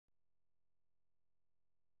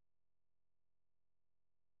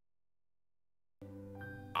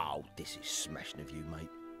Oh, this is smashing of you, mate.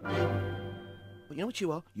 But you know what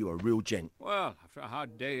you are? You're a real gent. Well, after a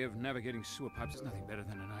hard day of navigating sewer pipes, there's nothing better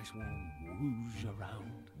than a nice warm whoosh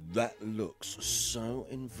around. That looks so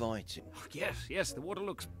inviting. Oh, yes, the water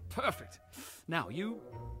looks perfect. Now, you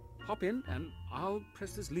hop in, and I'll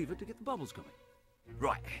press this lever to get the bubbles going.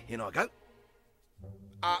 Right, in I go.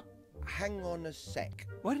 Hang on a sec.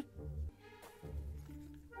 What?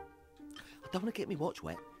 I don't want to get me watch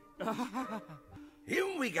wet. Here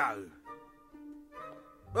we go.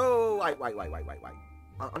 Oh, wait.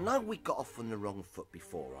 I know we got off on the wrong foot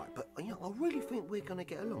before, right? But, you know, I really think we're going to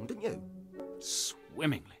get along, don't you?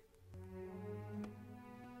 Swimmingly.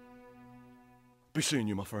 Be seeing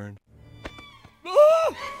you, my friend.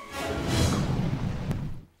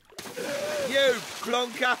 You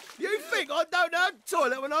plonker! You think I don't know a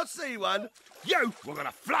toilet when I see one? You were going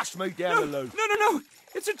to flush me down the loo. No.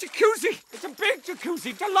 It's a jacuzzi. It's a big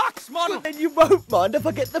jacuzzi. Deluxe model. Then you won't mind if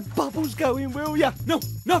I get the bubbles going, will ya? No,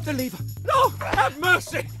 not the lever. No, have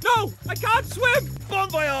mercy. No, I can't swim. Bon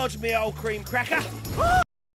voyage, me old cream cracker.